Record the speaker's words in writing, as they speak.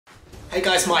Hey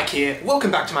guys, Mike here.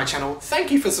 Welcome back to my channel.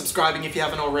 Thank you for subscribing if you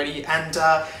haven't already. And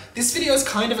this video is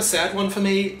kind of a sad one for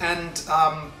me, and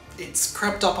it's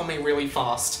crept up on me really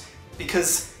fast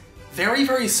because very,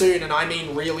 very soon, and I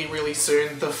mean really, really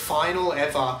soon, the final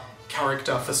ever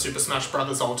character for Super Smash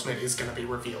Bros. Ultimate is going to be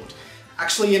revealed.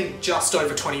 Actually in just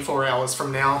over 24 hours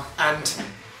from now, and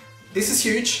this is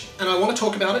huge, and I want to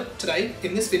talk about it today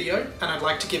in this video, and I'd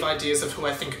like to give ideas of who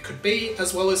I think it could be,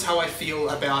 as well as how I feel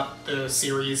about the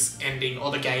series ending,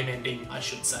 or the game ending, I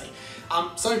should say.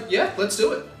 So yeah, let's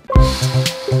do it.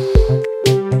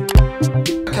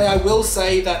 Okay, I will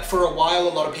say that for a while a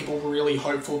lot of people were really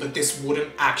hopeful that this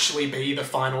wouldn't actually be the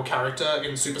final character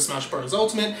in Super Smash Bros.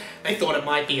 Ultimate. They thought it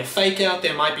might be a fake out,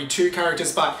 there might be two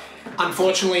characters, but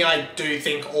unfortunately I do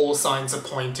think all signs are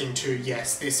pointing to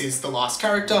yes, this is the last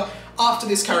character. After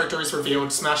this character is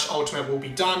revealed, Smash Ultimate will be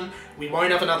done. We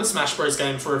won't have another Smash Bros.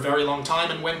 Game for a very long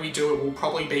time, and when we do, it will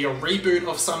probably be a reboot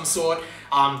of some sort.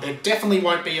 There definitely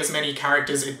won't be as many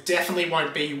characters, it definitely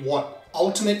won't be what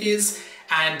Ultimate is,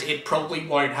 and it probably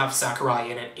won't have Sakurai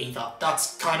in it either.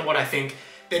 That's kind of what I think.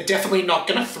 They're definitely not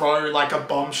gonna throw like a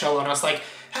bombshell on us like,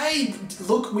 hey,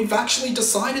 look, we've actually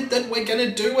decided that we're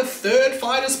gonna do a third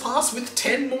Fighters Pass with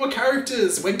 10 more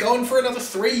characters. We're going for another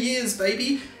 3 years,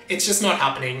 baby. It's just not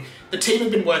happening. The team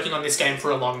have been working on this game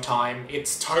for a long time.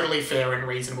 It's totally fair and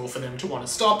reasonable for them to want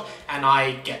to stop, and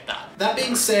I get that. That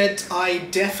being said, I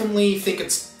definitely think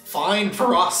it's fine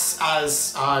for us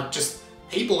as just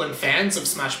people and fans of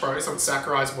Smash Bros. On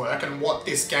Sakurai's work and what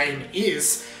this game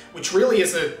is, which really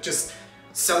is a just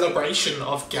celebration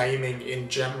of gaming in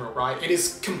general, right? It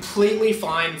is completely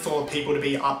fine for people to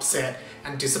be upset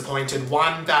and disappointed.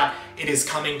 One, that it is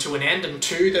coming to an end, and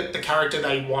two, that the character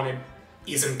they wanted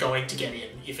isn't going to get in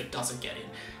if it doesn't get in.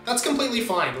 That's completely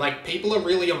fine. Like, people are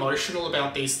really emotional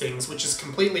about these things, which is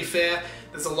completely fair.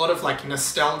 There's a lot of like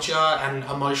nostalgia and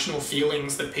emotional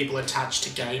feelings that people attach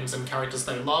to games and characters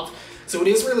they love. So it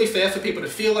is really fair for people to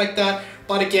feel like that.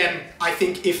 But again, I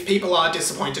think if people are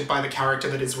disappointed by the character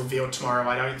that is revealed tomorrow,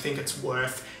 I don't think it's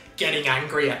worth getting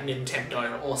angry at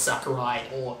Nintendo or Sakurai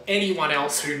or anyone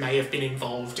else who may have been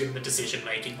involved in the decision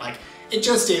making. Like, it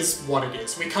just is what it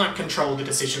is. We can't control the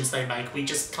decisions they make, we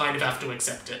just kind of have to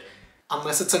accept it.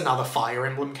 Unless it's another Fire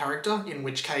Emblem character, in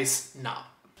which case, nah.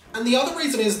 And the other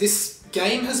reason is this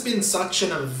game has been such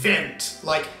an event.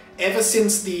 Like, ever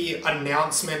since the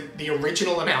announcement, the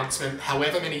original announcement,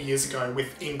 however many years ago,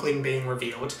 with Inkling being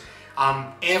revealed,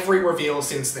 every reveal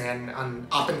since then, and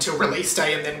up until release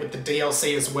day, and then with the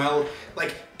DLC as well,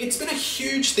 like, it's been a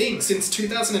huge thing since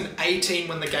 2018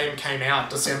 when the game came out,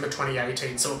 December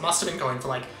 2018, so it must have been going for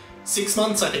like 6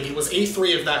 months, I think. It was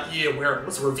E3 of that year where it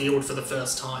was revealed for the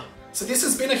first time. So this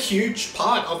has been a huge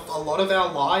part of a lot of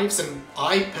our lives, and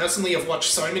I personally have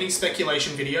watched so many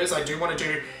speculation videos. I do want to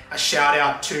do a shout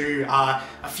out to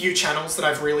a few channels that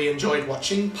I've really enjoyed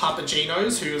watching.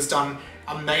 Papagino's, who has done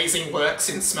amazing work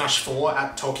since Smash 4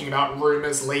 at talking about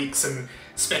rumours, leaks, and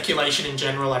speculation in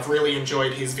general. I've really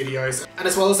enjoyed his videos. And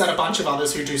as well as that, a bunch of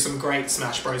others who do some great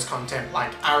Smash Bros content,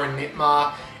 like Aaron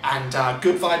Nitmar and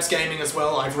Good Vibes Gaming as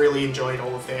well. I've really enjoyed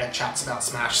all of their chats about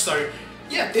Smash. So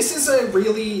yeah, this is a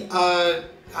really, I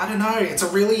don't know, it's a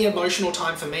really emotional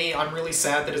time for me. I'm really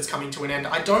sad that it's coming to an end.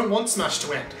 I don't want Smash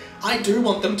to end. I do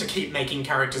want them to keep making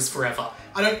characters forever.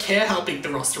 I don't care how big the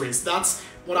roster is. That's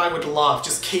what I would love,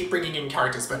 just keep bringing in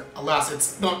characters, but alas,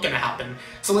 it's not gonna happen.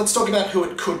 So let's talk about who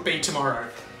it could be tomorrow.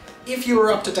 If you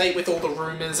are up to date with all the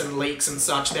rumours and leaks and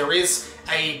such, there is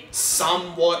a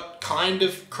somewhat kind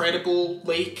of credible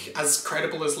leak, as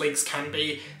credible as leaks can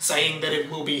be, saying that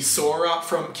it will be Sora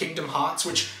from Kingdom Hearts,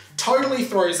 which totally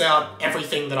throws out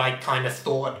everything that I kind of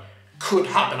thought could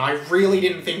happen. I really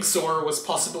didn't think Sora was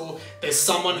possible. There's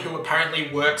someone who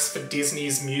apparently works for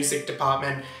Disney's music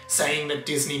department saying that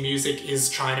Disney Music is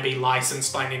trying to be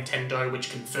licensed by Nintendo,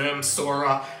 which confirms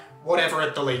Sora. Whatever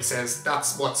the leak says,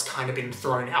 that's what's kind of been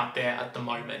thrown out there at the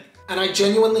moment. And I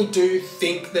genuinely do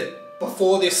think that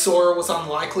before this, Sora was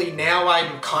unlikely. Now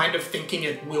I'm kind of thinking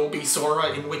it will be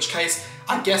Sora, in which case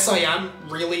I guess I am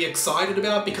really excited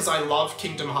about, because I love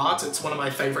Kingdom Hearts. It's one of my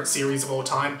favourite series of all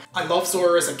time. I love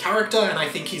Sora as a character, and I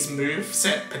think his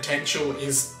moveset potential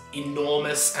is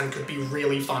enormous and could be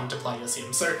really fun to play as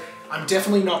him. So I'm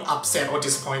definitely not upset or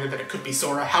disappointed that it could be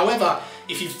Sora. However,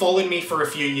 if you've followed me for a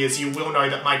few years, you will know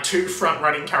that my two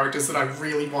front-running characters that I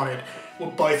really wanted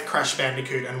were both Crash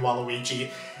Bandicoot and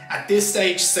Waluigi. At this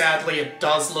stage, sadly, it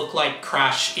does look like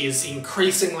Crash is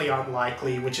increasingly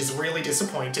unlikely, which is really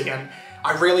disappointing, and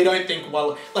I really don't think,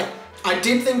 I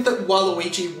did think that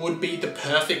Waluigi would be the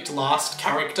perfect last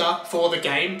character for the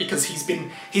game, because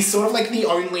he's sort of like the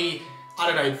only I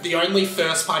don't know, the only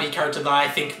first-party character that I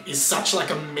think is such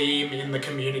like a meme in the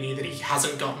community that he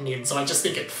hasn't gotten in, so I just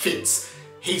think it fits.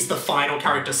 He's the final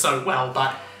character so well,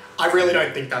 but I really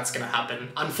don't think that's going to happen.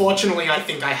 Unfortunately, I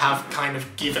think I have kind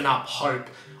of given up hope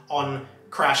on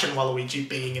Crash and Waluigi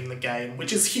being in the game,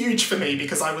 which is huge for me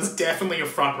because I was definitely a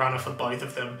front runner for both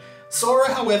of them.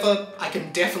 Sora, however, I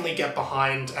can definitely get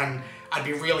behind and I'd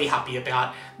be really happy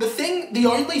about. The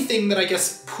only thing that I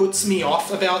guess puts me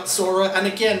off about Sora, and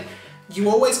again, you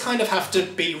always kind of have to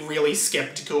be really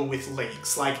skeptical with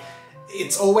leaks. Like,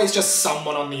 it's always just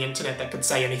someone on the internet that could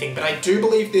say anything, but I do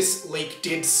believe this leak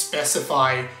did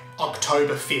specify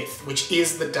October 5th, which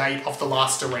is the date of the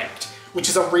last Direct, which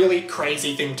is a really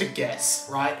crazy thing to guess,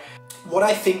 right? What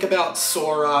I think about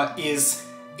Sora is,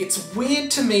 it's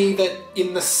weird to me that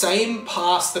in the same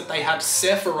pass that they had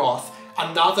Sephiroth,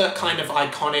 another kind of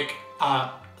iconic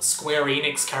Square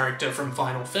Enix character from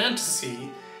Final Fantasy,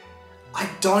 I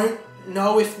don't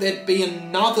know if there'd be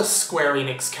another Square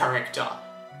Enix character,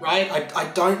 right?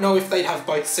 I don't know if they'd have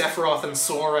both Sephiroth and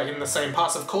Sora in the same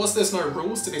pass. Of course, there's no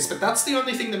rules to this, but that's the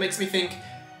only thing that makes me think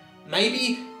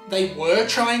maybe they were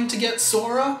trying to get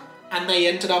Sora and they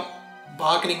ended up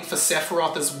bargaining for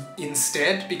Sephiroth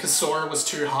instead because Sora was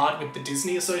too hard with the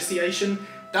Disney Association.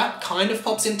 That kind of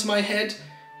pops into my head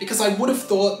because I would have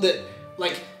thought that,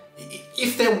 like,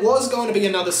 if there was going to be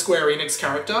another Square Enix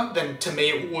character, then to me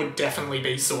it would definitely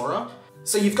be Sora.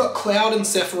 So you've got Cloud and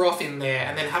Sephiroth in there,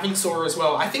 and then having Sora as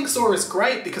well. I think Sora's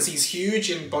great because he's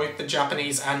huge in both the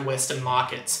Japanese and Western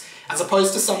markets, as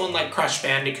opposed to someone like Crash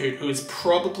Bandicoot, who is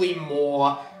probably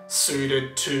more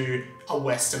suited to a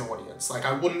Western audience. Like,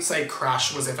 I wouldn't say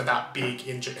Crash was ever that big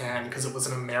in Japan because it was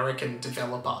an American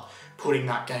developer putting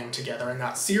that game together and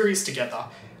that series together.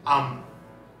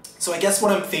 So I guess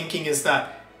what I'm thinking is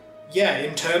that, yeah,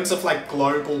 in terms of like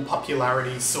global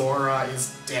popularity, Sora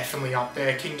is definitely up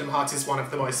there. Kingdom Hearts is one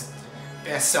of the most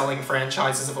best-selling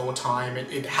franchises of all time.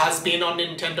 It has been on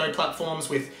Nintendo platforms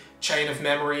with Chain of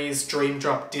Memories, Dream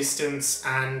Drop Distance,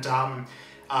 and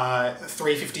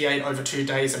 358 Over 2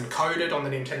 Days Encoded on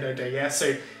the Nintendo DS,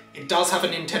 so it does have a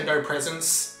Nintendo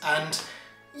presence, and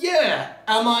yeah,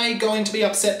 am I going to be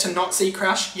upset to not see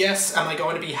Crash? Yes. Am I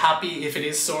going to be happy if it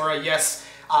is Sora? Yes.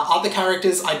 Other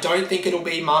characters, I don't think it'll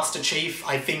be Master Chief.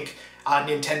 I think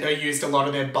Nintendo used a lot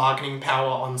of their bargaining power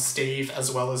on Steve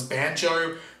as well as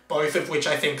Banjo, both of which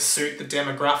I think suit the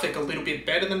demographic a little bit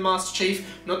better than Master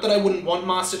Chief. Not that I wouldn't want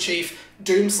Master Chief.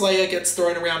 Doomslayer gets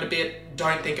thrown around a bit,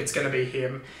 don't think it's going to be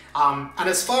him. And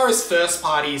as far as first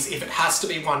parties, if it has to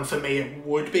be one for me, it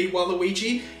would be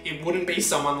Waluigi. It wouldn't be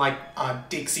someone like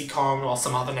Dixie Kong or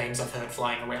some other names I've heard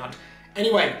flying around.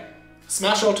 Anyway,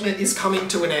 Smash Ultimate is coming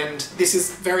to an end. This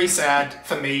is very sad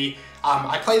for me.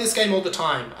 I play this game all the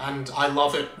time and I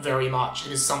love it very much.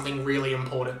 It is something really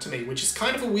important to me, which is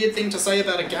kind of a weird thing to say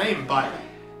about a game, but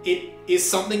it is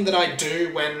something that I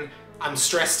do when I'm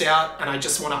stressed out and I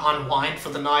just want to unwind for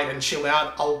the night and chill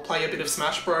out. I'll play a bit of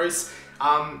Smash Bros.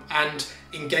 And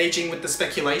engaging with the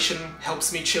speculation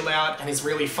helps me chill out and is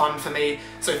really fun for me.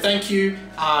 So thank you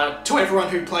to everyone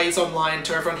who plays online,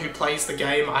 to everyone who plays the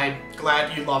game. I'm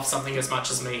glad you love something as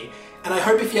much as me. And I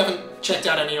hope if you haven't checked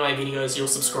out any of my videos, you'll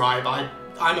subscribe.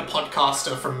 I'm a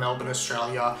podcaster from Melbourne,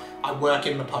 Australia. I work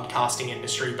in the podcasting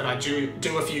industry, but I do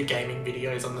a few gaming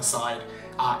videos on the side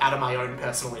out of my own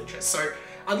personal interest. So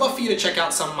I'd love for you to check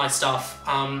out some of my stuff.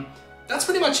 That's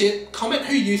pretty much it. Comment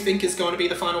who you think is going to be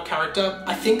the final character.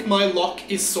 I think my lock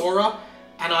is Sora,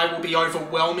 and I will be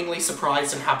overwhelmingly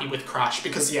surprised and happy with Crash,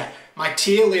 because yeah, my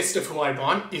tier list of who I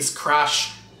want is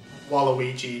Crash,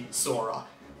 Waluigi, Sora.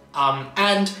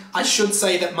 And I should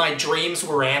say that my dreams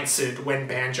were answered when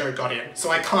Banjo got in,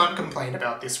 so I can't complain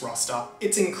about this roster.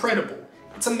 It's incredible.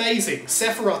 It's amazing.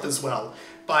 Sephiroth as well.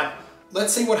 But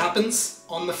let's see what happens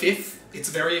on the 5th. It's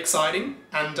very exciting,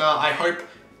 and I hope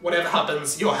whatever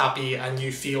happens, you're happy and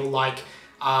you feel like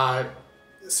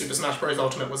Super Smash Bros.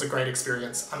 Ultimate was a great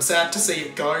experience. I'm sad to see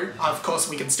it go. Of course,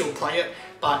 we can still play it,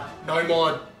 but no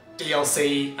more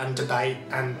DLC and debate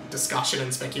and discussion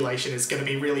and speculation is going to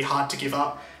be really hard to give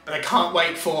up. But I can't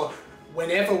wait for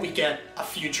whenever we get a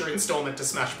future installment to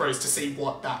Smash Bros. To see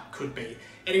what that could be.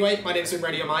 Anyway, my name's been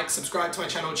Radio Mike. Subscribe to my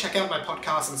channel, check out my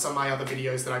podcast and some of my other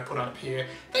videos that I put up here.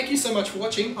 Thank you so much for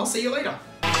watching. I'll see you later.